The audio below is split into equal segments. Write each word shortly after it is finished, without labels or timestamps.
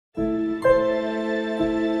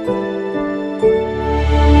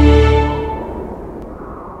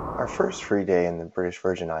Our first free day in the British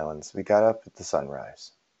Virgin Islands, we got up at the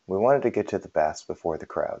sunrise. We wanted to get to the baths before the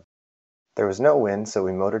crowd. There was no wind, so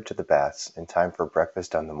we motored to the baths in time for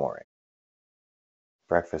breakfast on the mooring.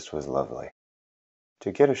 Breakfast was lovely.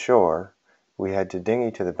 To get ashore, we had to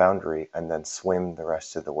dinghy to the boundary and then swim the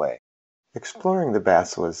rest of the way. Exploring the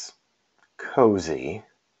baths was cozy,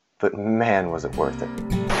 but man was it worth it.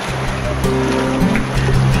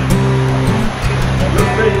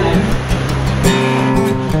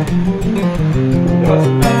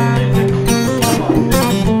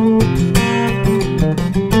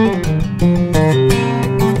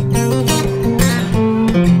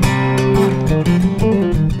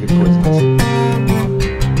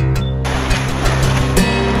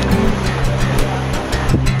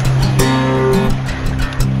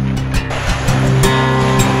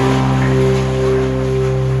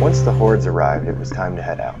 Once the hordes arrived, it was time to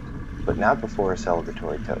head out, but not before a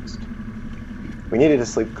celebratory toast. We needed to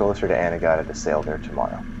sleep closer to Anegada to sail there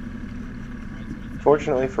tomorrow.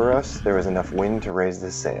 Fortunately for us, there was enough wind to raise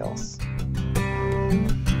the sails.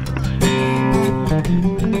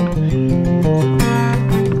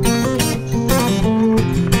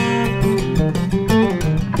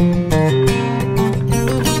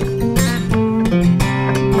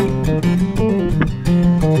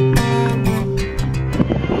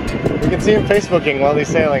 You can see him Facebooking while he's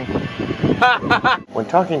sailing. When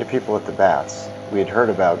talking to people at the baths, we had heard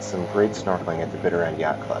about some great snorkeling at the Bitter End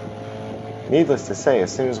Yacht Club. Needless to say,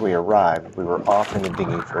 as soon as we arrived, we were off in the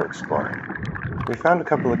dinghy for exploring. We found a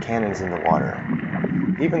couple of cannons in the water.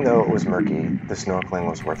 Even though it was murky, the snorkeling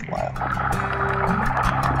was worthwhile.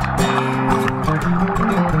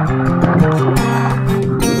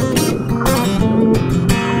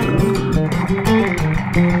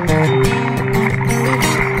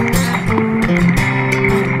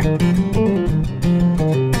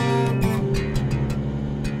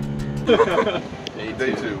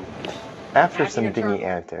 Day two. After some dinghy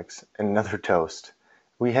antics and another toast,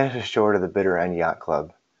 we headed ashore to the Bitter End Yacht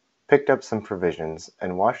Club, picked up some provisions,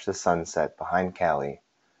 and watched the sunset behind Cali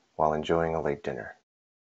while enjoying a late dinner.